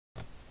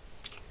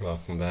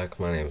Welcome back.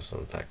 My name is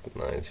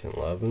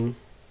Unpacked1911.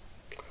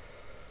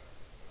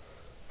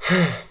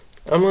 I'm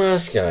gonna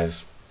ask you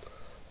guys,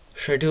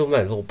 should I do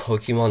my little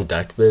Pokemon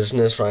deck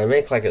business where I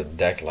make like a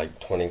deck like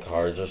 20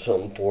 cards or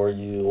something for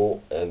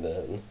you, and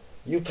then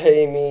you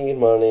pay me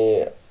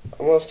money?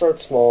 I'm gonna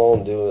start small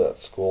and do it at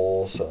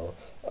school, so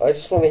I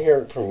just want to hear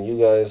it from you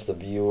guys, the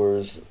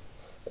viewers.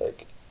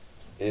 Like,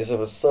 if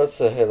it starts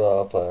to hit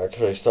up and I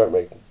actually start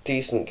making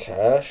decent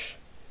cash,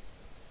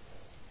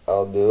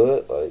 I'll do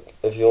it. Like,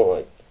 if you want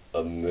like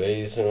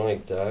amazing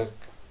like deck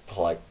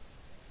for like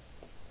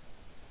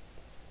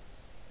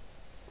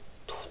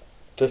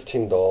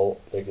 $15,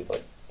 make it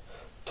like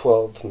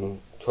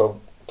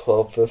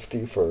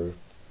 12.50 for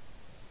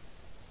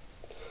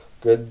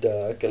good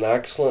deck, an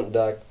excellent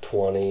deck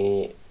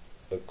 20,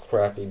 a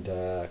crappy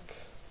deck,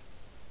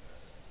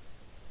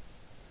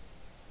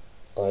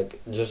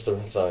 like just the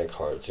design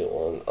cards you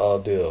want. I'll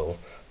do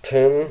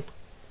 10,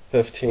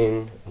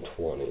 15, and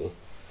 20.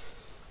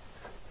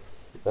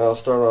 I'll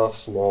start off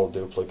small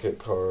duplicate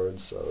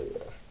cards, so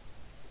yeah.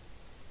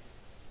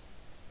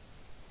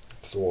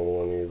 Just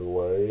one either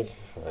way.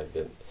 I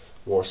get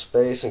more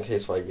space in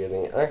case I get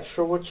any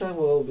extra, which I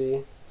will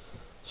be.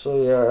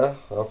 So yeah,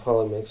 I'll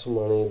probably make some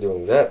money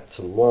doing that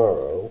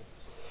tomorrow.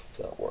 If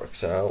that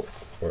works out.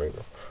 We're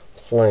gonna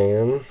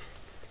plan.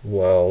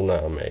 Well,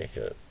 now make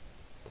it.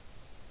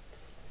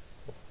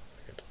 I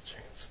get the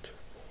chance to.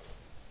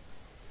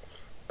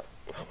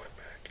 Oh, my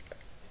back.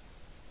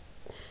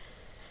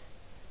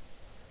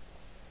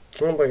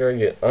 I gotta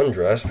get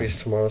undressed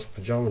because tomorrow's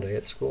pajama day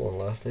at school and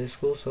last day of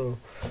school, so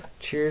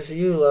cheers to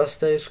you,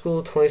 last day of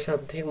school,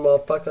 2017,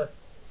 motherfucker.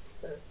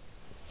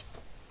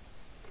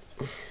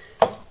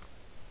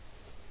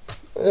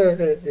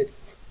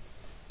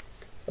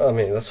 I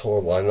mean, that's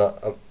horrible. I'm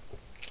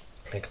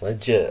like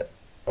legit.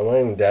 I'm not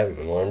even dabbing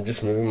anymore. I'm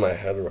just moving my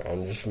head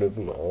around, just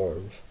moving my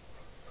arms.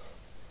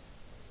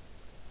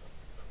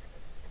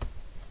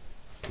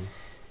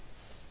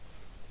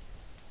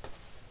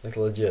 Like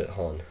legit,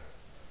 hon.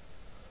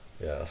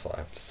 Yeah, that's all I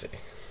have to say.